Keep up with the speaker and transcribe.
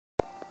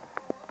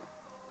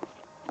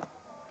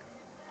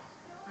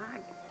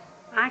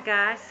Hi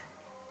guys,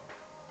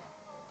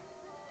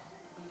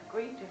 we're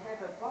going to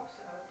have a box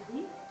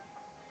opening.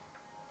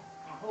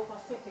 I hope I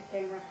set the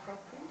camera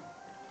properly.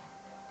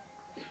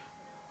 And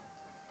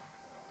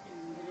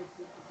then it's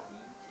with the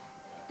seat.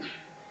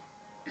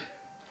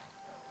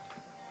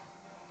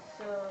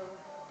 So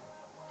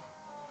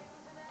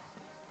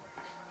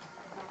I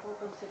hope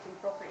I'm sitting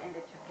properly and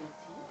that you can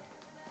see.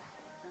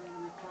 So I'm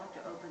going to try to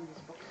open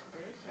this box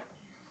first.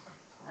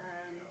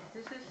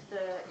 This is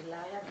the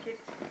Elia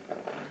kit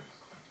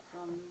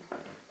from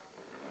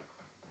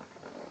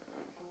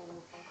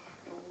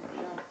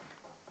JORJA.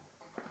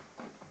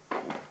 I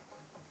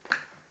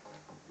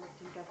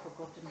think I've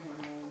forgotten her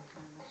name.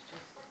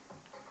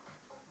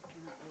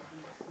 Can I open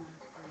this one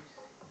first?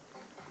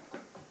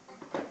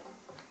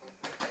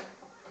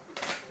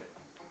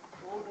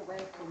 All the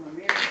way from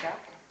America.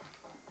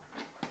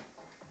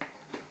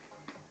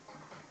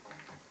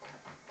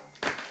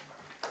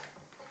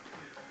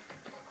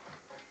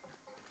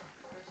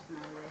 First my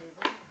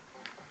label.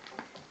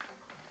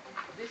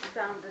 This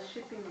time the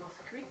shipping was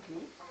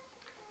quickly,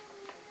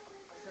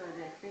 so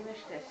they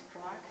finished their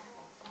strikes.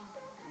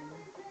 And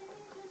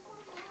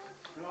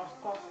last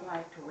past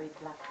night to wait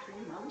like 3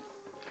 months,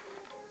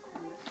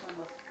 and this one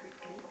was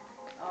quickly.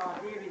 Oh,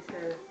 there is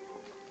a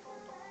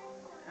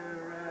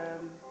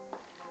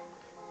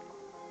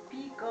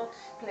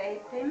PIGOTT'S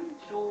playpen,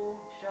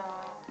 JORJA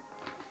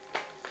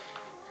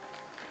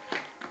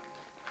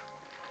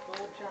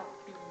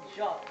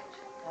PIGOTT.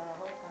 I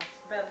hope I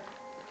spelled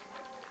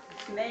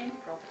its name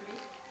properly.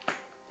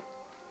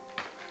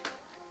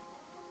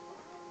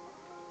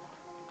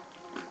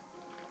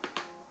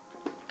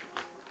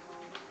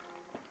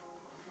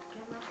 The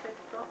camera set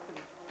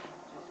properly.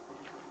 Just put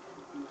it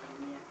in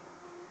here.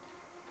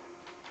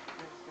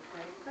 That's the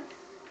papers.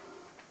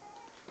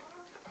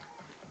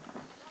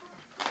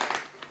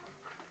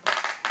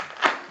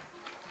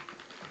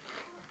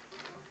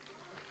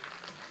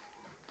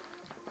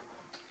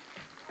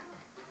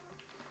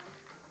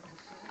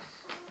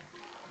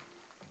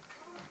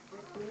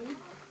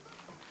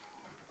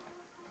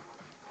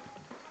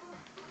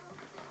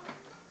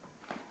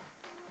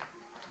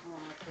 I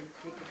can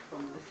take it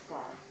from this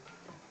side.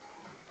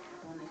 I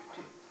want it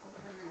to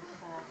open this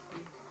side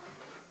here.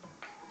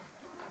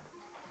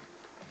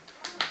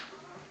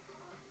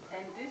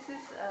 And this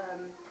is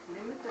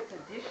limited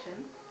edition,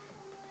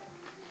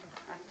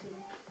 I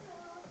think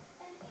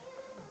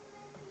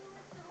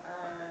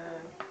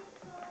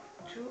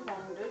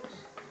 200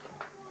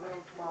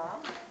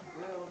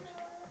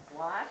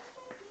 worldwide.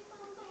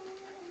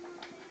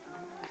 I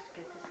must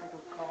get this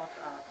little card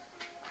out.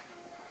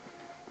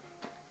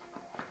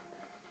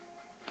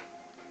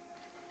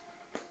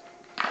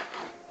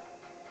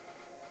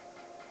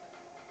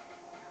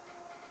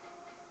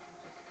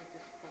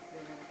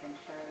 Can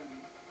show you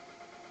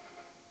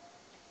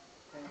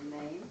the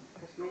name,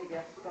 because maybe I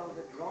spelled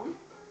it wrong.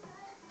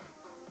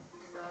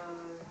 So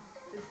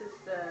this is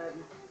the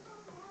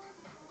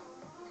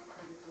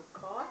little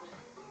card.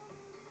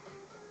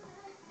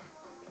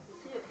 You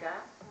see it,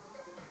 guys?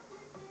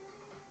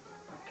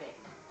 Okay.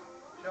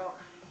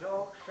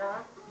 JORJA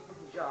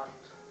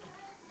PIGOTT.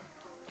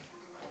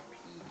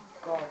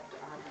 PIGOTT.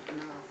 I don't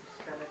know how to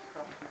spell it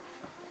properly.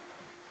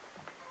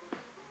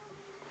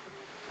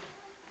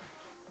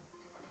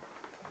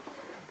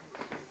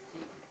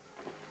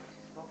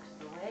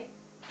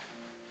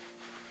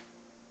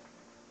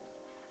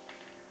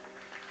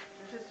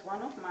 This is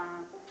one of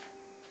my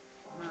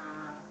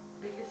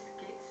biggest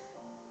kits,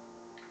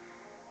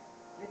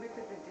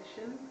 limited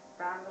edition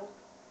vinyl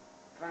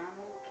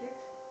kit,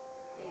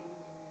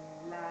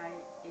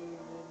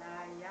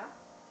 Elia,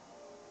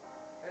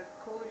 a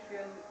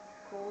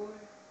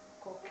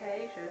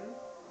Caucasian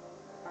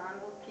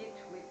vinyl kit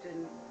with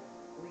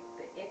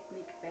the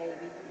ethnic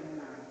baby in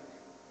mind.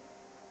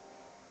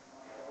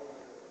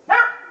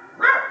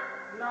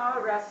 No,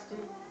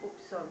 Rusty.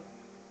 Oops, sorry.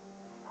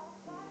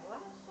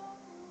 What?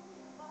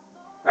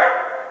 I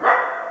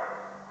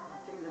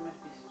think there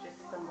must be just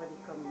somebody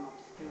coming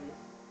upstairs.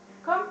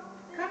 Come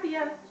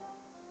here,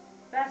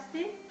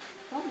 Rusty.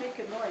 Don't make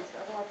a noise,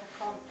 otherwise I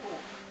can't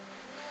talk.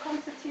 Come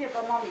sit here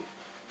by mommy.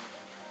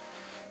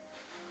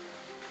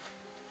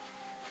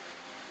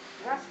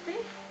 Rusty?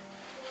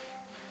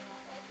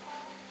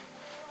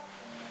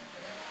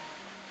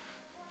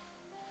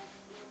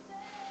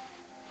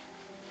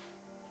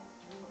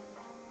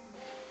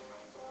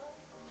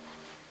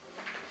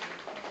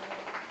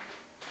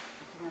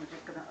 I'm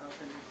just going to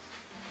open this.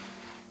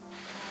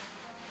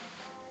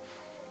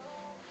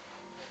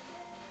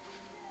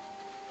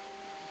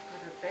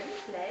 Got a belly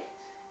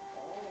plate.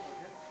 Oh,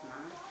 that's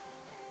nice.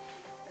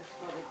 It's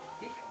got a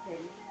big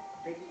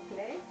belly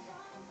plate.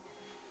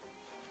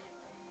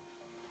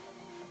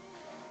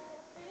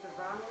 The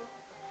vinyl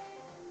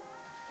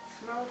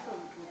smells a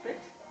little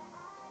bit.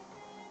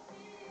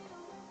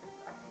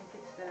 I think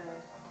it's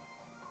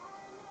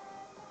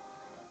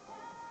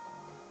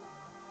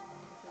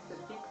this is a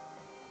big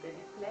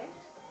belly plate.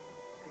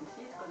 You can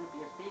see it's going to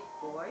be a big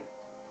boy,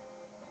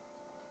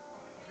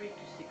 3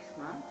 to 6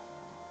 months.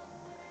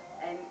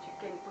 and you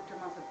can put them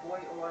as a boy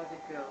or as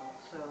a girl.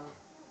 So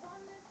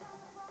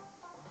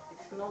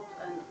it's not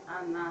an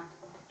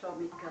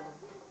anatomical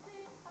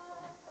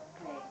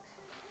plate.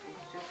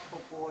 It's just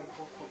for boy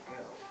or for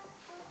girl.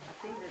 I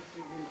think that's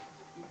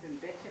even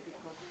better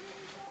because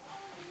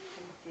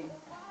you can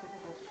put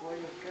it as boy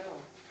or girl.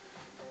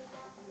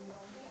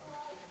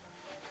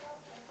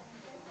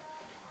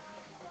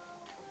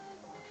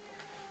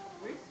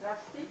 Where's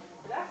Rusty?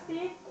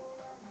 Rusty!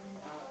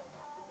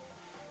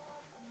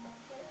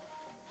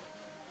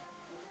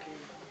 Okay.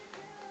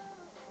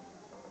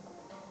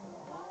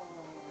 Oh,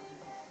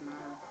 this is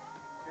nice.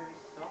 Very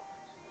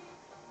soft.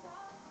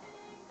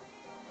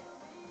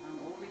 I'm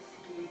always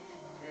scared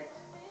that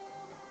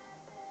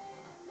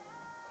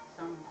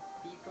some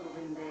people,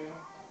 when they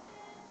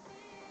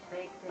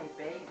bake their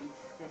babies,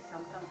 they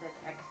sometimes have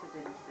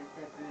accidents that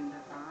they burn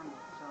the ramen.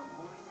 So I'm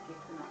always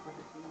scared when I put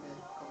it in the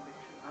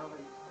convection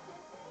oven.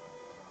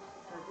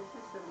 So this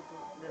is the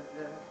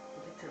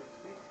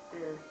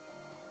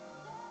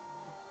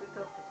foot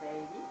of the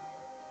baby.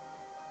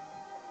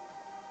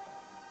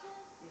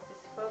 Is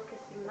this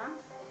focusing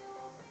nice?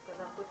 Because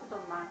I put it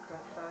on micro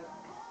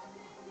focus,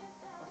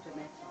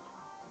 automatic.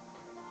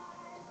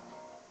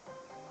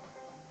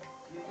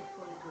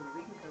 Beautiful little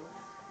wrinkles.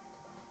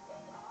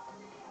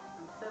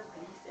 I'm so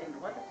pleased, and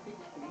what a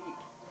big leg.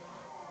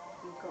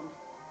 You can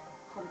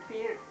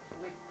compare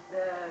with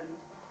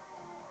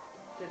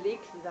the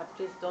legs that I've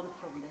just done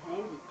from the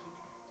handy kit.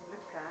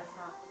 Look guys,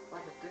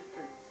 what a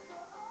difference.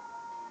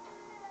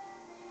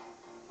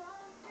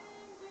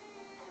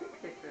 Big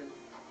difference.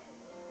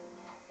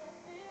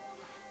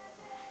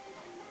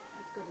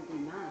 It's going to be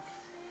nice.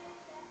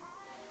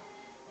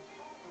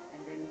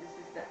 And then this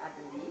is the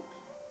other leg.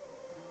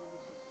 Let me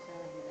just show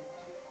you that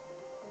too.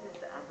 This is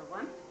the other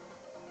one.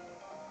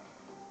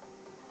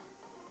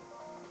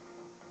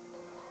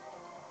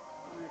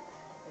 And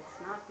it's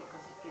nice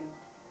because you can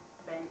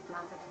bend.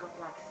 Now it's got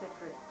like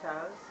separate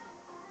toes.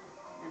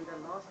 And the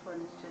last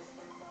one is just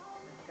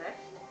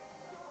attached.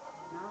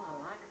 Now I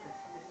like this.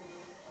 This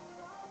is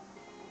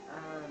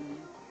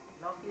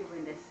lovely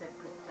when they're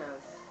separate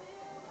toes.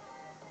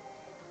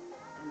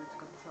 And it's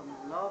got some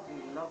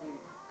lovely, lovely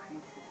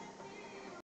creases.